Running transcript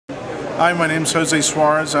Hi, my name is Jose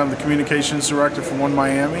Suarez. I'm the Communications Director for One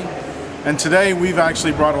Miami. And today we've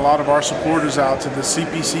actually brought a lot of our supporters out to the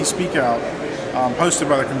CPC Speak Out hosted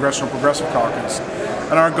by the Congressional Progressive Caucus.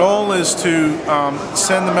 And our goal is to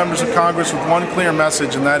send the members of Congress with one clear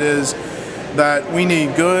message, and that is that we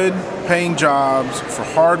need good paying jobs for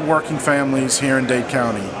hard-working families here in Dade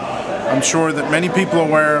County. I'm sure that many people are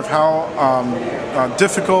aware of how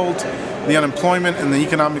difficult the unemployment and the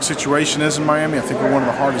economic situation is in Miami. I think we're one of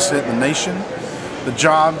the hardest hit in the nation. The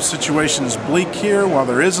job situation is bleak here. While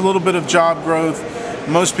there is a little bit of job growth,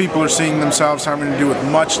 most people are seeing themselves having to do with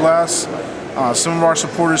much less. Some of our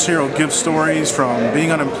supporters here will give stories from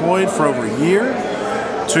being unemployed for over a year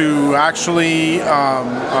to actually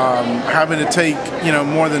having to take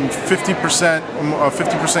more than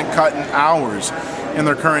 50% cut in hours in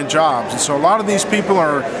their current jobs. And so a lot of these people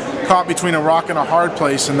are caught between a rock and a hard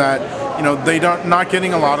place in that they're not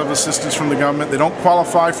getting a lot of assistance from the government. They don't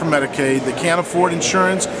qualify for Medicaid. They can't afford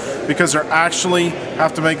insurance because they actually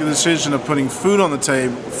have to make a decision of putting food on the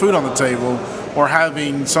table or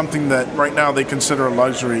having something that right now they consider a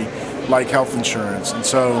luxury like health insurance. And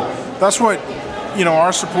so that's what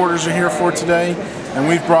our supporters are here for today. And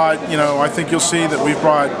we've brought, I think you'll see that we've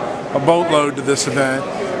brought a boatload to this event,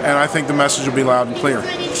 and I think the message will be loud and clear.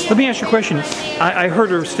 Let me ask you a question. I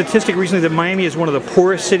heard a statistic recently that Miami is one of the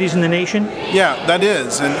poorest cities in the nation. Yeah, that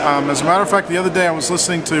is. And as a matter of fact, the other day I was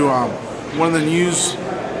listening to one of the news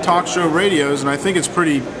talk show radios, and I think it's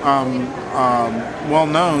pretty well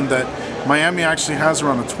known that Miami actually has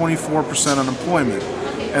around a 24% unemployment.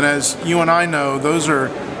 And as you and I know, those are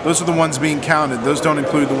the ones being counted. Those don't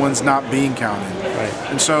include the ones not being counted. Right.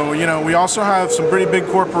 And so, we also have some pretty big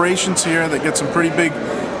corporations here that get some pretty big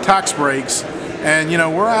tax breaks. And,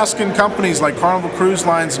 we're asking companies like Carnival Cruise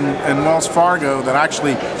Lines and Wells Fargo that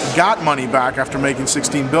actually got money back after making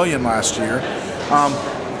 $16 billion last year.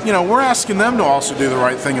 We're asking them to also do the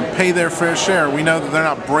right thing and pay their fair share. We know that they're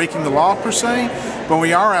not breaking the law per se, but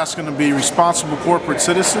we are asking them to be responsible corporate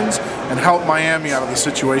citizens and help Miami out of the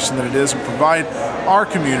situation that it is and provide our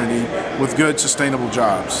community with good, sustainable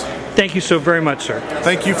jobs. Thank you so very much, sir.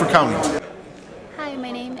 Thank you for coming. Hi,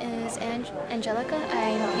 my name is Angelica.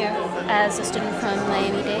 I'm here as a student from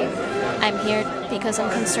Miami Dade. I'm here because I'm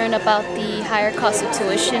concerned about the higher cost of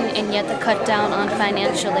tuition and yet the cut down on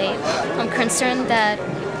financial aid. I'm concerned that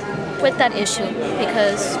with that issue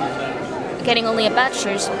because getting only a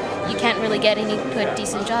bachelor's, you can't really get any good,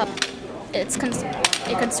 decent job. It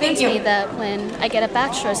concerns me that when I get a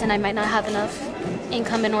bachelor's and I might not have enough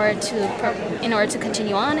income in order to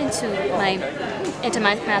continue on into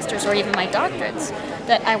my master's or even my doctorates,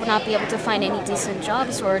 that I would not be able to find any decent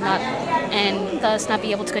jobs and thus not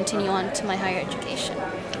be able to continue on to my higher education.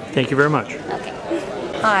 Thank you very much. Okay.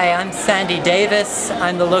 Hi, I'm Sandy Davis.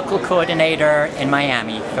 I'm the local coordinator in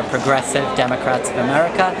Miami for Progressive Democrats of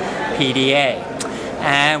America, PDA.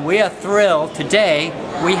 And we are thrilled. Today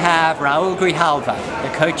we have Raul Grajalva, the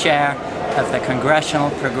co-chair of the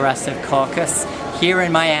Congressional Progressive Caucus here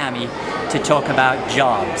in Miami, to talk about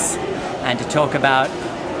jobs and to talk about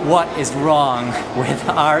what is wrong with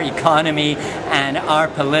our economy and our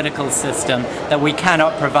political system that we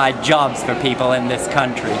cannot provide jobs for people in this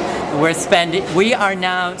country. We are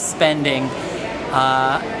now spending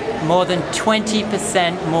more than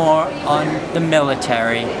 20% more on the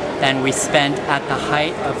military than we spent at the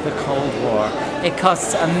height of the Cold War. It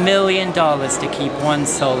costs $1 million to keep one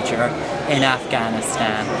soldier in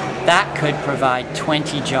Afghanistan. That could provide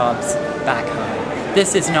 20 jobs back home.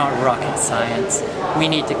 This is not rocket science. We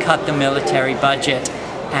need to cut the military budget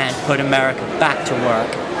and put America back to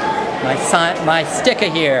work. My sticker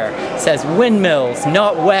here says windmills,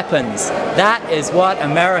 not weapons. That is what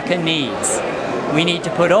America needs. We need to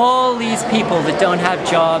put all these people that don't have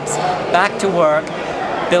jobs back to work,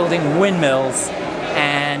 building windmills,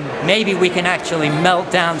 and maybe we can actually melt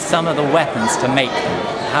down some of the weapons to make them.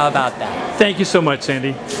 How about that? Thank you so much,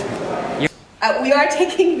 Sandy. We are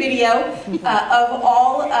taking video of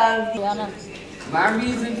all of the... My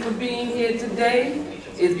reason for being here today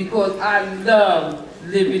is because I love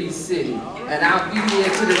Liberty City, and I'll be here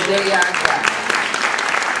to the day I die.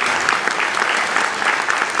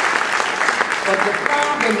 But the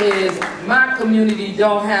problem is, my community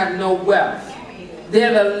don't have no wealth.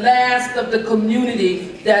 They're the last of the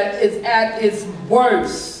community that is at its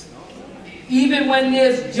worst. Even when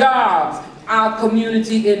there's jobs, our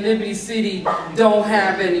community in Liberty City don't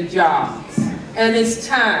have any jobs. And it's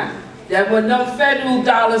time that when no federal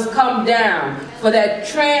dollars come down for that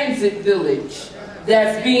transit village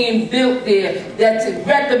that's being built there that's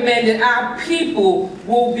recommended our people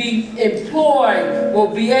will be employed,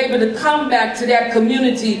 will be able to come back to that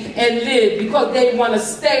community and live, because they want to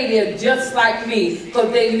stay there just like me,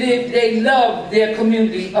 because they love their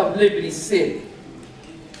community of Liberty City.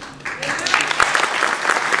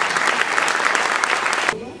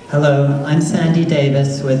 Hello, I'm Sandy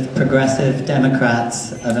Davis with Progressive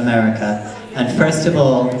Democrats of America. And first of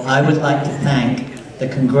all, I would like to thank the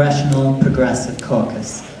Congressional Progressive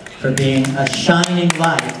Caucus for being a shining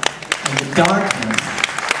light in the darkness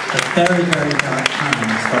of very, very dark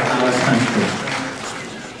times for our country.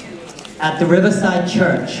 At the Riverside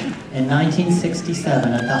Church in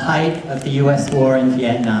 1967, at the height of the US war in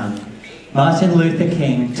Vietnam, Martin Luther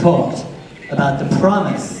King talked about the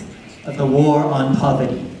promise of the war on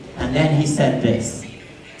poverty. And then he said this: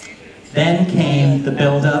 "Then came the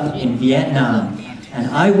buildup in Vietnam, and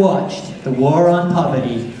I watched the war on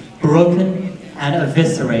poverty broken and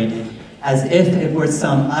eviscerated as if it were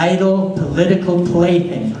some idle political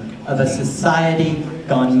plaything of a society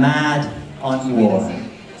gone mad on war.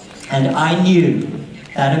 And I knew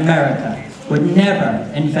that America would never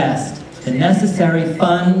invest the necessary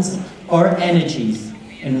funds or energies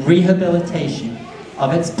in rehabilitation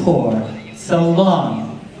of its poor so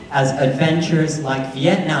long as adventures like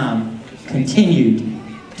Vietnam continued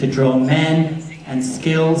to draw men and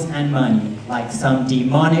skills and money like some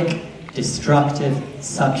demonic, destructive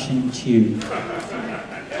suction tube."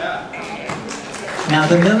 Now,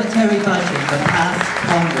 the military budget that passed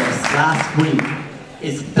Congress last week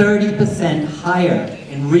is 30% higher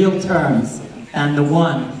in real terms than the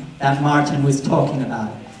one that Martin was talking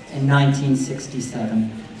about in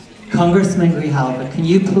 1967. Congressman Grijalva, can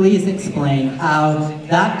you please explain how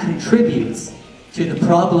that contributes to the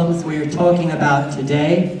problems we are talking about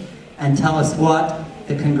today, and tell us what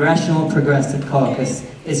the Congressional Progressive Caucus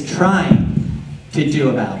is trying to do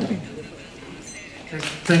about it?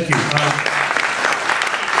 Thank you.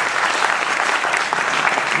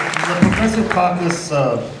 The Progressive Caucus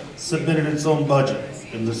submitted its own budget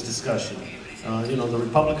in this discussion. You know, the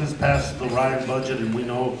Republicans passed the Ryan budget, and we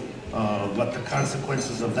know what the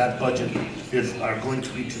consequences of that budget are going to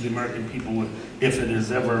be to the American people if it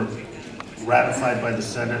is ever ratified by the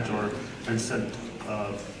Senate and sent.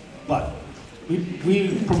 But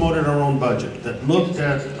we promoted our own budget that looked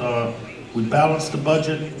at, we balanced the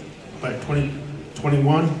budget by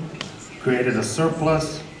 2021, created a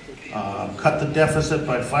surplus, cut the deficit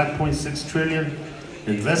by 5.6 trillion,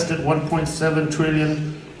 invested 1.7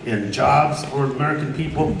 trillion in jobs for American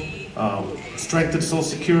people, strengthened Social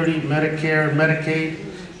Security, Medicare, Medicaid,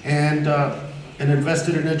 and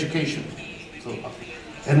invested in education. So,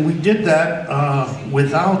 and we did that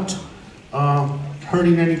without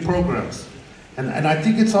hurting any programs. And I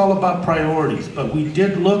think it's all about priorities, but we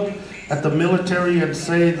did look at the military and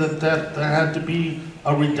say that there had to be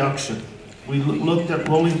a reduction. We looked at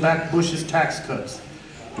rolling back Bush's tax cuts.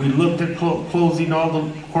 We looked at closing all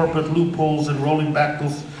the corporate loopholes and rolling back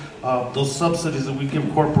those subsidies that we give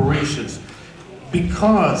corporations.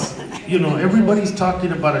 Because, you know, everybody's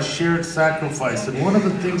talking about a shared sacrifice, and one of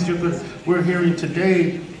the things we're hearing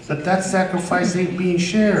today, that sacrifice ain't being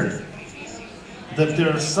shared. That there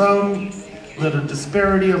are that a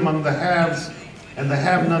disparity among the haves and the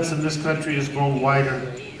have-nots in this country has grown wider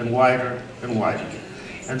and wider and wider.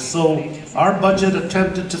 And so our budget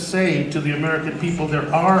attempted to say to the American people,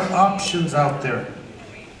 there are options out there.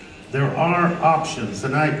 There are options,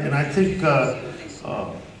 and I think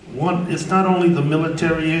it's not only the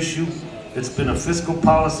military issue, it's been a fiscal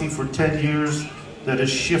policy for 10 years that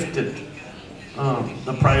has shifted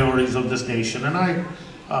the priorities of this nation. And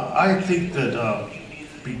I think that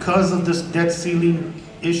because of this debt ceiling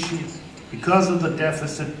issue, because of the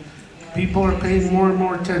deficit, people are paying more and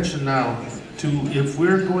more attention now to, if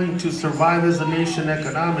we're going to survive as a nation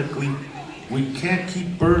economically, we can't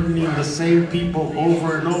keep burdening the same people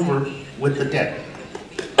over and over with the debt.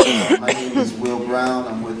 My name is Will Brown.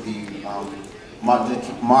 I'm with the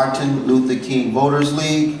Martin Luther King Voters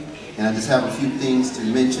League, and I just have a few things to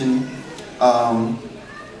mention.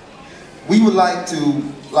 We would like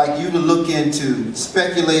you to look into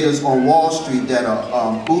speculators on Wall Street that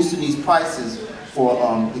are boosting these prices for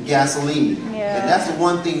the gasoline. Yeah. And that's the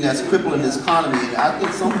one thing that's crippling this economy. And I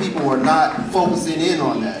think some people are not focusing in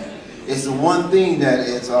on that. It's the one thing that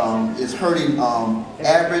is hurting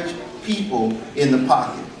average people in the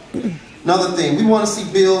pocket. Another thing, we want to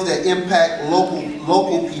see bills that impact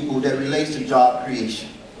local people that relates to job creation.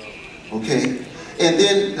 Okay? And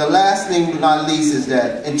then the last thing but not least is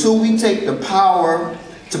that until we take the power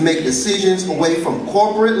to make decisions away from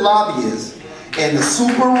corporate lobbyists and the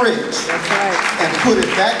super rich and put it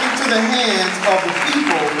back into the hands of the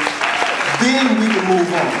people, then we can move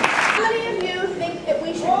on. How many of you think that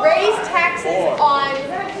we should raise taxes on...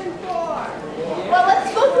 Well,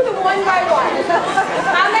 let's go through them one by one.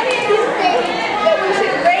 How many of you think that we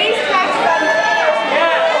should raise taxes on millionaires?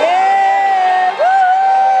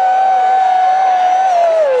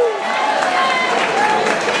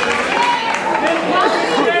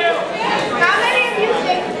 How many of you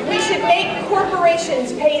think we should make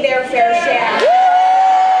corporations pay their fair share?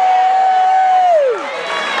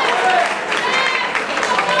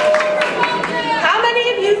 How many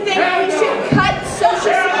of you think we should cut Social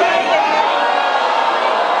Security?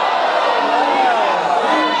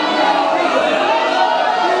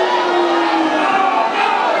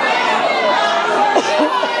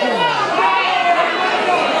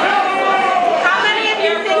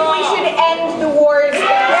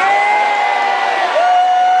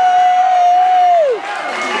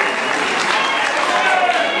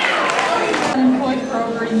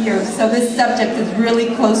 So this subject is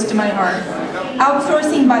really close to my heart.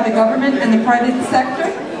 Outsourcing by the government and the private sector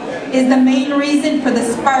is the main reason for the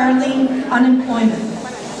spiraling unemployment.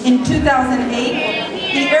 In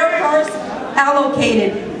 2008, the Air Force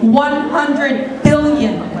allocated $100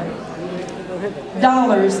 billion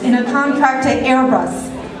in a contract to Airbus,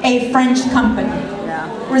 a French company,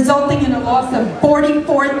 resulting in a loss of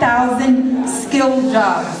 44,000 skilled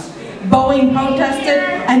jobs. Boeing protested,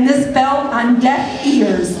 and this fell on deaf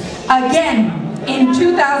ears. Again, in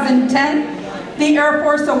 2010, the Air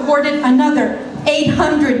Force awarded another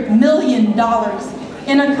 $800 million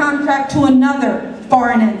in a contract to another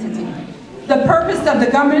foreign entity. The purpose of the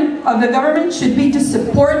government should be to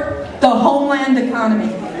support the homeland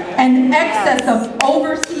economy. And excess of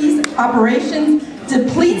overseas operations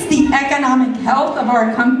depletes the economic health of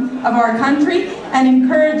our country and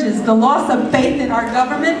encourages the loss of faith in our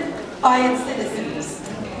government by its citizens.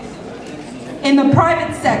 In the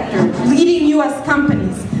private sector, leading U.S.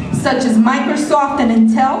 companies such as Microsoft and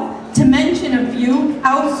Intel, to mention a few,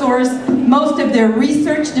 outsource most of their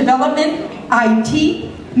research, development,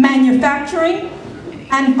 IT, manufacturing,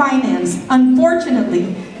 and finance.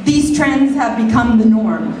 Unfortunately, these trends have become the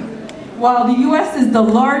norm. While the U.S. is the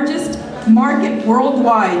largest market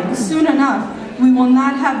worldwide, soon enough, we will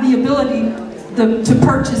not have the ability to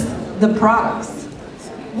purchase the products.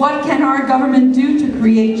 What can our government do to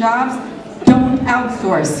create jobs? Don't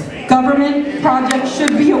outsource. Government projects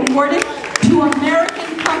should be awarded to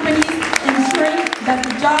American companies, ensuring that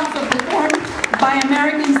the jobs are performed by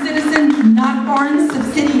American citizens, not foreign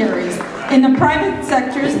subsidiaries. In the private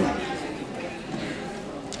sectors,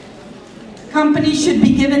 companies should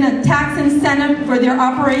be given a tax incentive for their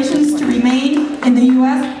operations to remain in the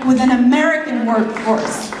U.S. with an American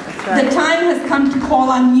workforce. The time has come to call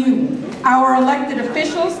on you, our elected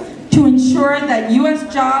officials, to ensure that U.S.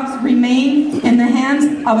 jobs remain in the hands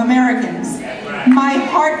of Americans. My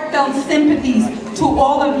heartfelt sympathies to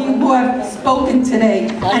all of you who have spoken today,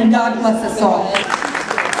 and God bless us all.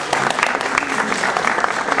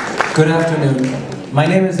 Good afternoon. My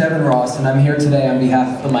name is Evan Ross, and I'm here today on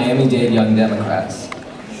behalf of the Miami Dade Young Democrats.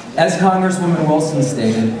 As Congresswoman Wilson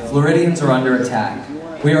stated, Floridians are under attack.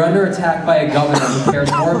 We are under attack by a governor who cares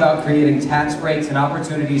more about creating tax breaks and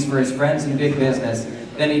opportunities for his friends in big business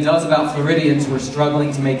than he does about Floridians who are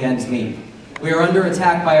struggling to make ends meet. We are under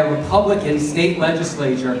attack by a Republican state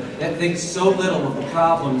legislature that thinks so little of the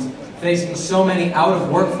problems facing so many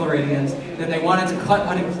out-of-work Floridians that they wanted to cut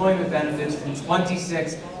unemployment benefits from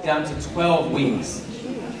 26 down to 12 weeks.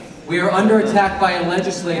 We are under attack by a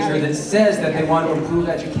legislature that says that they want to improve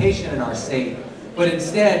education in our state, but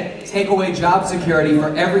instead take away job security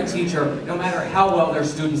for every teacher, no matter how well their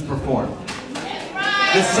students perform.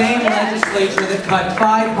 The same legislature that cut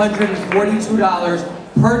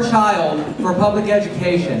 $542 per child for public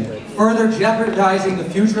education, further jeopardizing the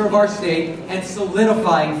future of our state and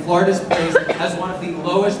solidifying Florida's place as one of the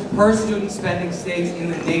lowest per student spending states in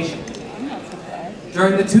the nation.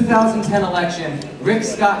 During the 2010 election, Rick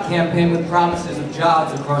Scott campaigned with promises of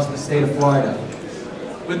jobs across the state of Florida.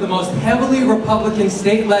 With the most heavily Republican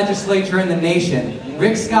state legislature in the nation,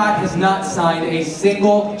 Rick Scott has not signed a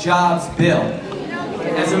single jobs bill.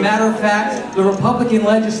 As a matter of fact, the Republican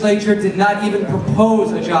legislature did not even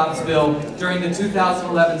propose a jobs bill during the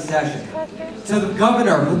 2011 session. To the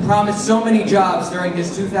governor, who promised so many jobs during his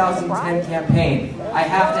 2010 campaign, I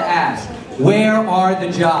have to ask, where are the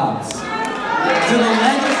jobs? To the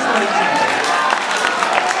legislature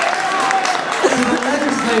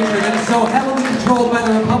that is so heavily controlled by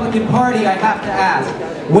the Republican Party, I have to ask,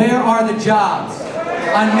 where are the jobs?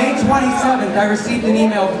 On May 27th, I received an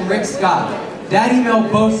email from Rick Scott. That email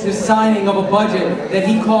boasts his signing of a budget that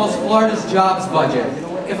he calls Florida's jobs budget.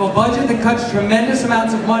 If a budget that cuts tremendous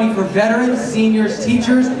amounts of money for veterans, seniors,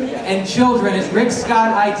 teachers, and children is Rick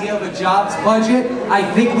Scott's idea of a jobs budget, I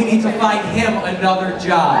think we need to find him another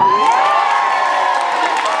job.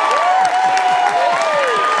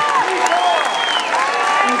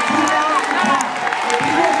 In 2010, if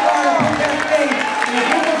people started to put their faith in a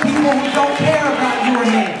group of people who don't care about you or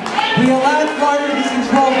me, we allowed Florida to be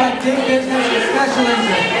controlled by big business and special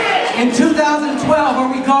interests. In 2012, are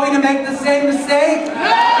we going to make the same mistake? No!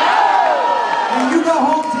 When you go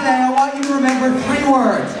home today, I want you to remember 3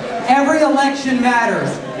 words. Every election matters.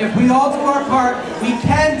 If we all do our part, we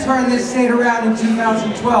can turn this state around in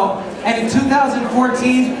 2012. And in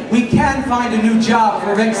 2014, we can find a new job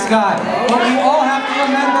for Rick Scott. But we all have to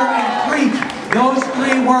remember and preach those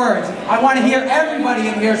 3 words. I want to hear everybody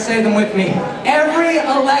in here say them with me. Every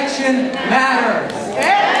election matters.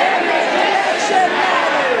 Every election matters.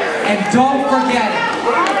 And don't forget it.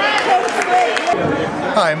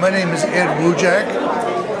 Hi, my name is Ed Wujak,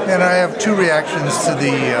 and I have 2 reactions to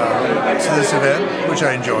this event, which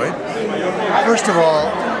I enjoyed. First of all,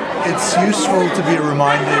 it's useful to be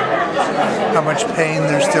reminded how much pain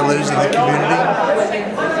there still is in the community.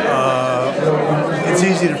 It's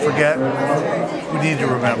easy to forget. We need to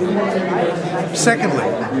remember. Secondly,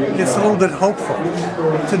 it's a little bit hopeful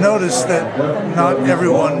to notice that not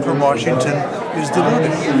everyone from Washington is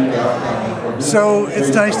deluded. So it's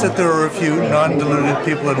nice that there are a few non-deluded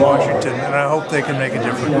people in Washington, and I hope they can make a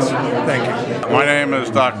difference. Thank you. My name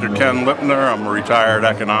is Dr. Ken Lipner. I'm a retired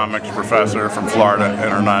economics professor from Florida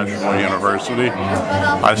International University.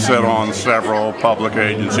 I sit on several public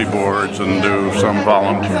agency boards and do some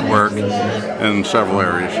volunteer work in several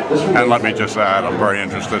areas. And let me just add, I'm very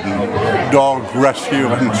interested in dog rescue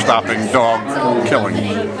and stopping dog killing.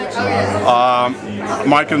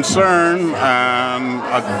 My concern, and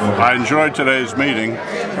I enjoyed today's meeting,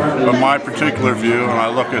 but my particular view, and I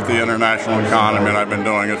look at the international economy, and I've been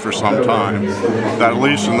doing it for some time, that at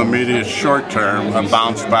least in the immediate short term, a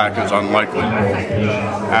bounce back is unlikely.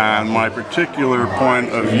 And my particular point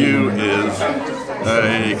of view is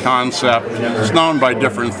a concept, it's known by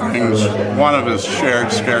different things. One of it is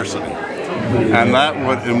shared scarcity. And that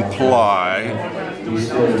would imply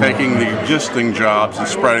taking the existing jobs and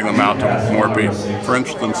spreading them out to more people. For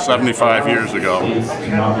instance, 75 years ago,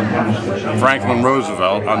 Franklin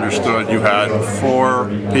Roosevelt understood you had 4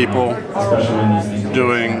 people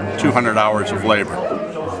doing 200 hours of labor.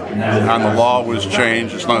 And the law was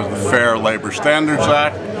changed, it's known as the Fair Labor Standards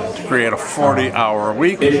Act, to create a 40-hour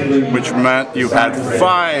week, which meant you had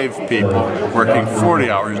 5 people working 40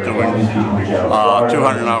 hours doing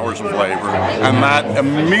 200 hours of labor, and that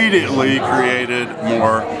immediately created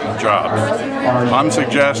more jobs. I'm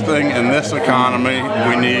suggesting in this economy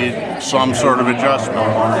we need some sort of adjustment.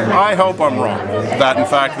 I hope I'm wrong, that in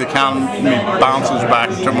fact the economy bounces back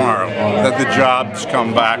tomorrow, that the jobs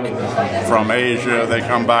come back from Asia, they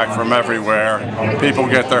come back from everywhere, people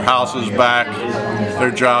get their houses back,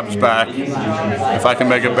 their jobs back. If I can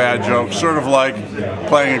make a bad joke, sort of like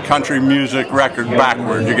playing a country music record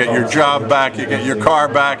backward. You get your job back, you get your car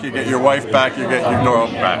back, you get your wife back, you get your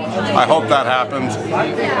dog back. I hope that happens.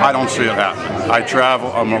 I don't see it happening. I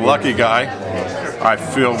travel, I'm a lucky guy. I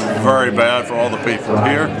feel very bad for all the people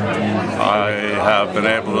here. I have been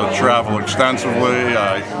able to travel extensively.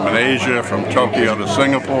 I'm in Asia, from Tokyo to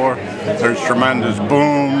Singapore. There's tremendous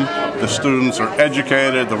boom. The students are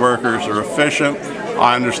educated, the workers are efficient.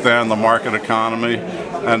 I understand the market economy,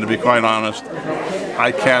 and to be quite honest,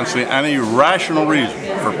 I can't see any rational reason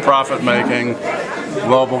for profit-making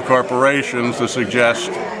global corporations to suggest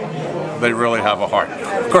they really have a heart.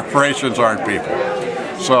 Corporations aren't people.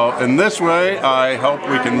 So in this way, I hope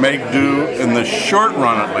we can make do in the short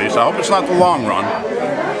run at least. I hope it's not the long run.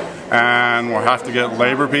 And we'll have to get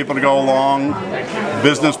labor people to go along,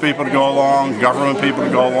 business people to go along, government people to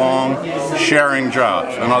go along, sharing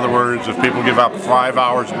jobs. In other words, if people give up 5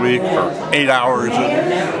 hours a week or 8 hours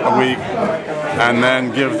a week, and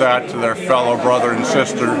then give that to their fellow brother and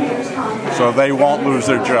sister so they won't lose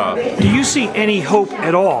their job. Do you see any hope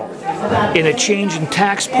at all in a change in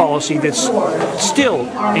tax policy that still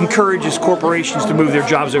encourages corporations to move their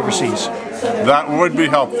jobs overseas? That would be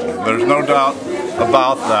helpful. There's no doubt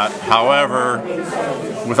about that. However,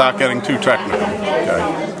 without getting too technical, okay,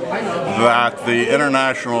 that the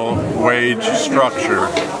international wage structure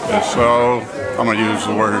is so, I'm going to use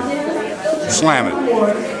the word, slanted.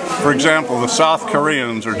 For example, the South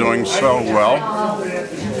Koreans are doing so well.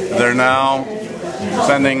 They're now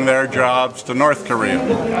sending their jobs to North Korea.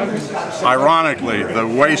 Ironically, the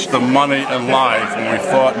waste of money and life when we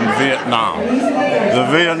fought in Vietnam. The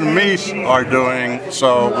Vietnamese are doing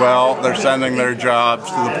so well, they're sending their jobs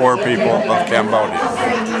to the poor people of Cambodia.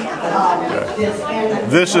 Okay.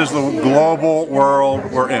 This is the global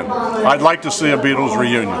world we're in. I'd like to see a Beatles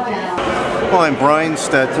reunion. Well, I'm Brian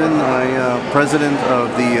Stetton. I'm president of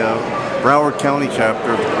the Broward County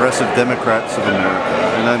chapter of the Progressive Democrats of America,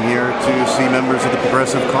 and I'm here to see members of the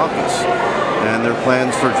Progressive Caucus and their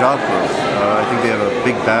plans for job growth. I think they have a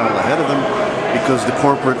big battle ahead of them because the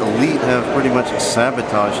corporate elite have pretty much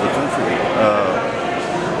sabotaged the country,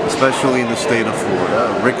 especially in the state of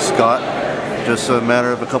Florida. Rick Scott, just a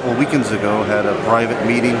matter of a couple of weekends ago, had a private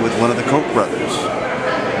meeting with one of the Koch brothers.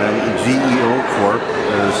 And GEO Corp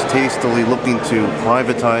is tastily looking to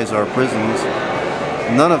privatize our prisons.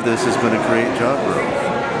 None of this is going to create job growth.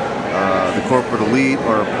 The corporate elite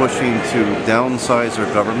are pushing to downsize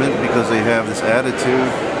our government because they have this attitude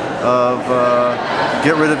of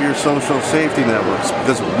get rid of your social safety networks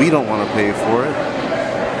because we don't want to pay for it,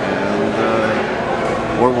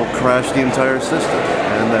 and or we'll crash the entire system,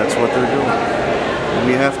 and that's what they're doing. And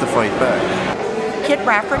we have to fight back. Kit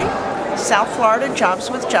Rafferty, South Florida Jobs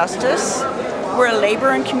with Justice. We're a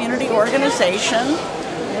labor and community organization.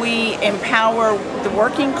 We empower the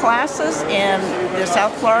working classes in the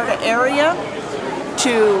South Florida area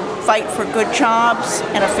to fight for good jobs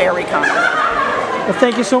and a fair economy. Well,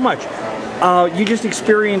 thank you so much. You just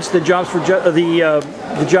experienced the Jobs for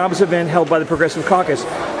the Jobs event held by the Progressive Caucus.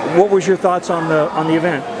 What was your thoughts on the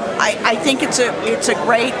event? I think it's a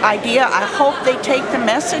great idea. I hope they take the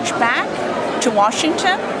message back to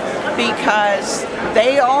Washington, because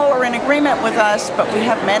they all are in agreement with us, but we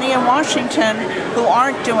have many in Washington who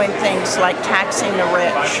aren't doing things like taxing the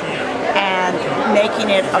rich and making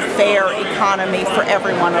it a fair economy for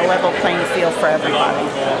everyone, a level playing field for everybody.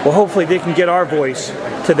 Well, hopefully they can get our voice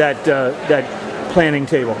to that planning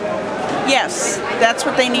table. Yes, that's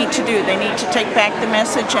what they need to do. They need to take back the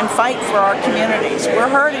message and fight for our communities. We're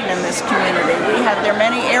hurting in this community. There are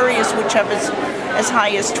many areas which have as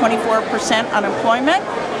high as 24% unemployment.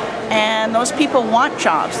 And those people want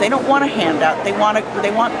jobs. They don't want a handout. They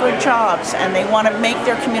want good jobs, and they want to make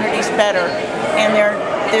their communities better. And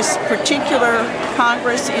this particular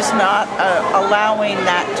Congress is not allowing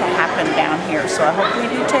that to happen down here. So I hope we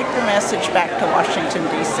do take the message back to Washington,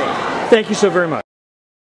 D.C. Thank you so very much.